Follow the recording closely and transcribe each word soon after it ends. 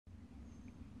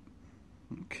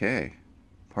Okay,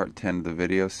 part 10 of the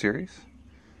video series.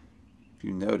 If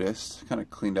you noticed, kind of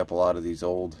cleaned up a lot of these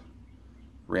old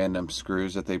random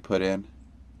screws that they put in.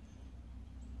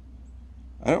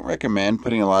 I don't recommend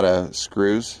putting a lot of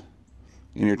screws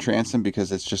in your transom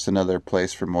because it's just another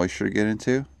place for moisture to get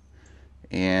into.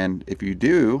 And if you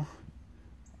do,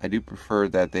 I do prefer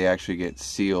that they actually get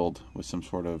sealed with some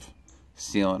sort of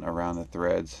sealant around the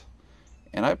threads.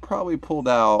 And I probably pulled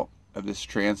out of this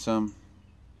transom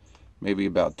maybe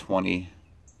about 20,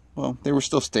 well, they were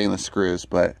still stainless screws,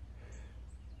 but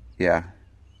yeah,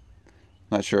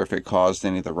 not sure if it caused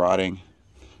any of the rotting.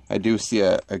 I do see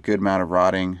a good amount of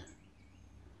rotting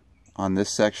on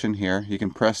this section here. You can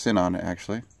press in on it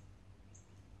actually,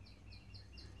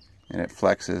 and it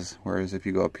flexes, whereas if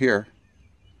you go up here,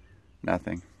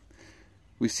 nothing.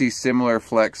 We see similar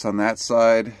flex on that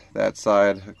side,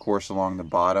 of course, along the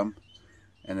bottom,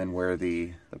 and then where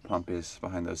the pump is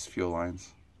behind those fuel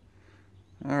lines.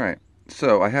 All right,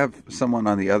 so I have someone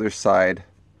on the other side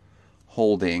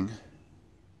holding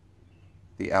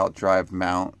the outdrive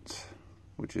mount,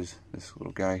 which is this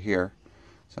little guy here.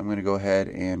 So I'm going to go ahead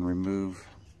and remove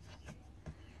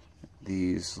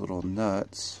these little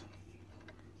nuts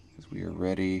because we are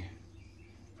ready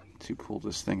to pull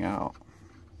this thing out.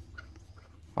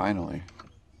 Finally,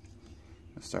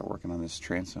 let's start working on this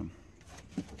transom.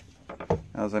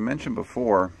 Now, as I mentioned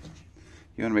before,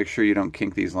 you want to make sure you don't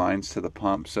kink these lines to the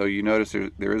pump. So you notice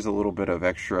there is a little bit of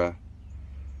extra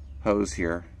hose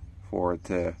here for it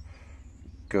to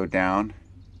go down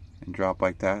and drop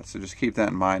like that. So just keep that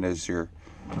in mind as your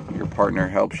partner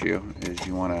helps you, is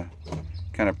you want to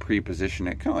kind of pre-position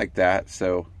it kind of like that,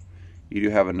 so you do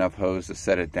have enough hose to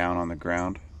set it down on the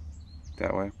ground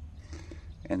that way,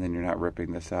 and then you're not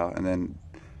ripping this out. And then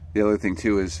the other thing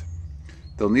too is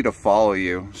they'll need to follow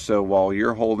you, so while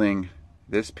you're holding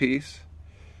this piece,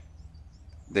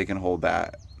 they can hold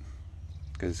that,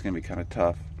 because it's going to be kind of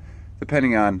tough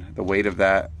depending on the weight of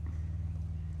that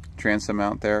transom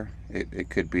mount there. It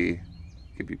could be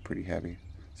pretty heavy.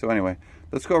 So anyway,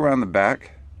 let's go around the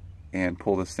back and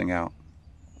pull this thing out.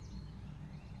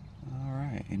 All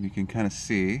right, and you can kind of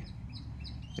see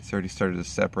it's already started to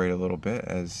separate a little bit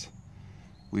as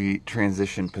we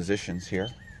transition positions here.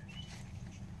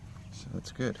 So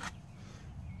that's good.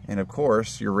 And of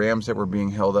course, your rams that were being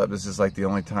held up, this is like the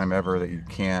only time ever that you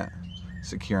can't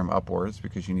secure them upwards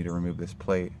because you need to remove this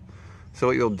plate. So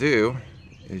what you'll do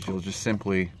is you'll just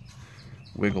simply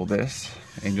wiggle this,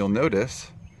 and you'll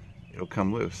notice it'll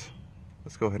come loose.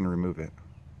 Let's go ahead and remove it.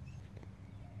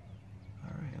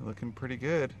 All right, looking pretty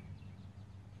good.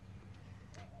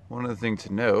 One other thing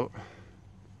to note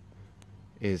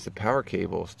is the power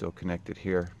cable is still connected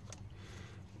here.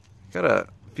 Got a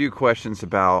few questions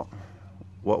about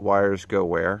what wires go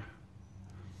where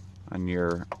on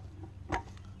your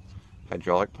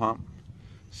hydraulic pump.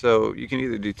 So you can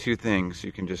either do two things.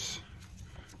 You can just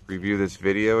review this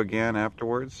video again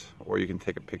afterwards, or you can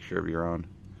take a picture of your own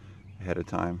ahead of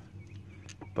time.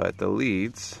 But the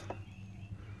leads,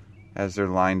 as they're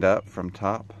lined up from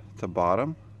top to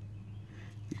bottom,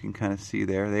 you can kind of see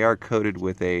there, they are coated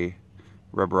with a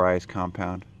rubberized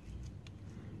compound,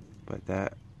 but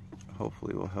that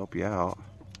hopefully will help you out.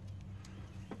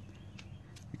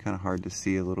 It's kind of hard to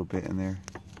see a little bit in there.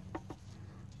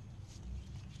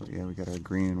 But yeah, we got our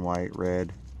green and white,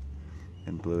 red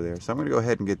and blue there. So I'm going to go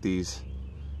ahead and get these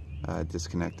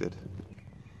disconnected.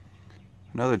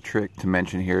 Another trick to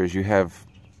mention here is you have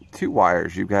two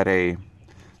wires. You've got a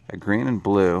green and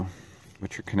blue,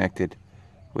 which are connected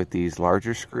with these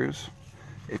larger screws.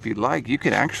 If you'd like, you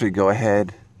can actually go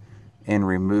ahead and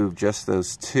remove just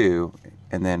those two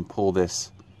and then pull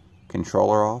this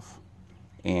controller off.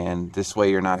 And this way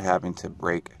you're not having to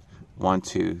break 1,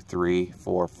 2, 3,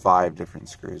 4, 5 different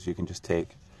screws. You can just take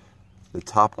the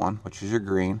top one, which is your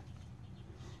green,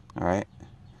 all right,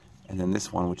 and then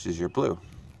this one, which is your blue.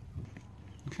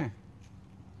 Okay,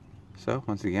 so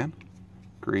once again,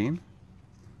 green,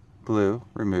 blue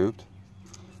removed.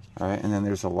 All right, and then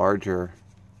there's a larger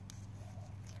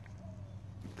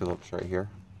Phillips right here.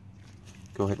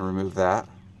 Go ahead and remove that,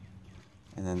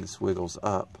 and then this wiggles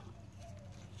up.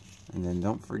 And then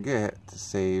don't forget to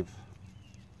save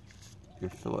your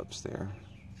Phillips there.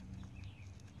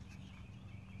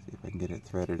 See if I can get it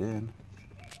threaded in.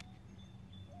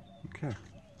 Okay,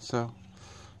 so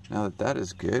now that that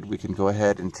is good, we can go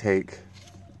ahead and take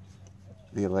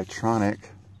the electronic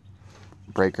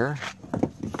breaker,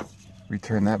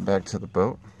 return that back to the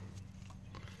boat.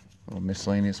 A little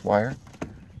miscellaneous wire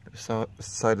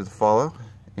decided to follow,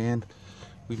 and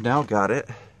we've now got it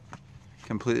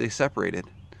completely separated.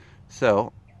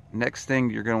 So next thing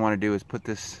you're going to want to do is put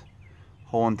this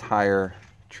whole entire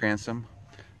transom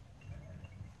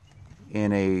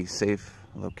in a safe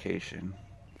location.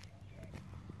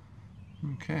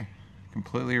 Okay,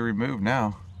 completely removed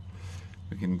now.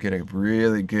 We can get a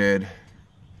really good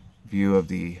view of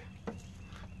the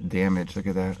damage. Look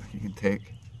at that. You can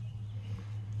take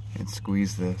and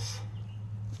squeeze this.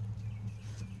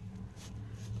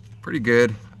 Pretty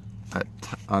good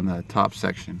on the top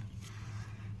section.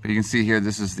 But you can see here,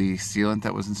 this is the sealant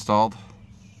that was installed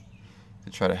to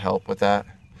try to help with that.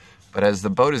 But as the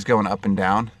boat is going up and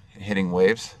down and hitting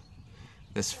waves,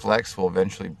 this flex will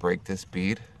eventually break this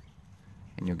bead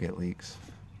and you'll get leaks.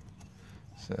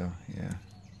 So yeah,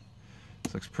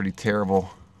 this looks pretty terrible.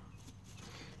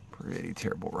 Pretty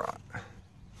terrible rot. But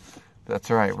that's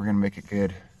all right, we're gonna make it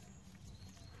good.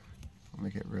 We'll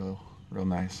make it real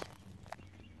nice.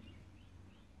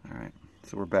 All right,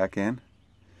 so we're back in.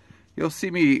 You'll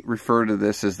see me refer to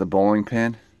this as the bowling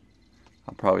pin.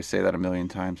 I'll probably say that a million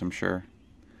times, I'm sure.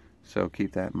 So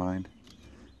keep that in mind.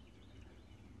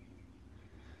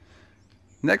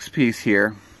 Next piece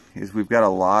here is we've got a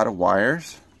lot of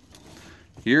wires.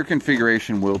 Your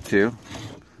configuration will too.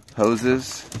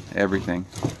 Hoses, everything.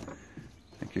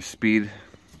 Like your speed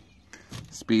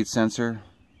sensor,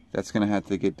 that's gonna have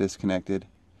to get disconnected.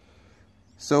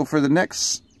 So for the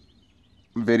next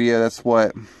video, that's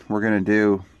what we're gonna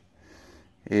do,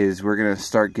 is we're gonna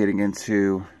start getting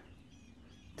into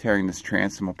tearing this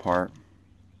transom apart.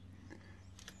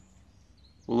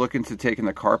 We'll look into taking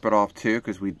the carpet off too,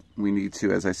 because we need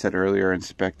to, as I said earlier,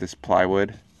 inspect this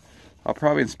plywood. I'll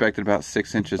probably inspect it about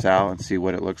 6 inches out and see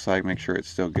what it looks like, make sure it's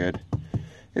still good.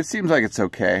 It seems like it's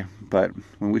okay, but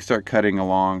when we start cutting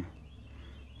along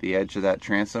the edge of that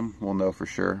transom, we'll know for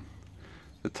sure.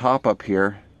 The top up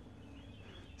here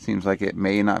seems like it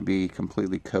may not be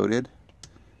completely coated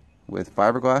with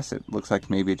fiberglass. It looks like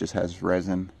maybe it just has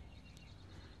resin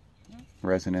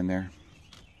in there.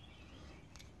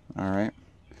 All right,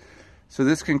 so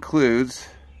this concludes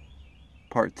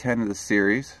part 10 of the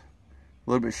series. A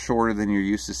little bit shorter than you're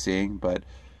used to seeing, but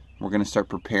we're going to start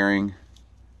preparing,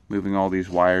 moving all these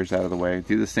wires out of the way.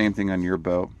 Do the same thing on your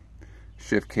boat.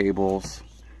 Shift cables.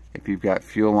 If you've got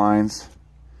fuel lines,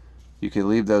 you can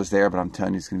leave those there, but I'm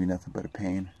telling you, it's going to be nothing but a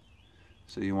pain.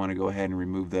 So you want to go ahead and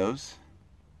remove those.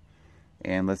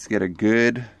 And let's get a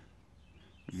good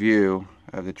view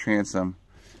of the transom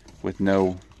with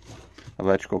no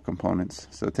electrical components.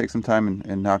 So take some time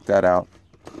and knock that out.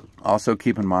 Also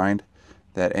keep in mind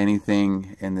that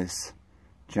anything in this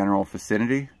general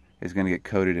vicinity is going to get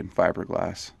coated in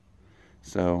fiberglass.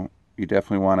 So you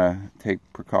definitely want to take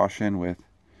precaution with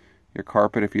your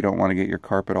carpet. If you don't want to get your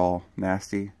carpet all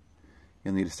nasty,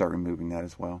 you'll need to start removing that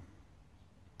as well.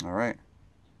 All right,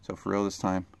 so for real this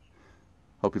time.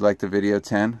 Hope you liked the video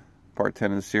 10, part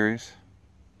 10 of the series.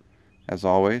 As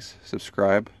always,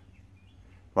 subscribe,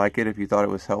 like it if you thought it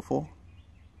was helpful.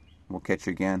 We'll catch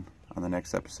you again on the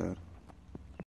next episode.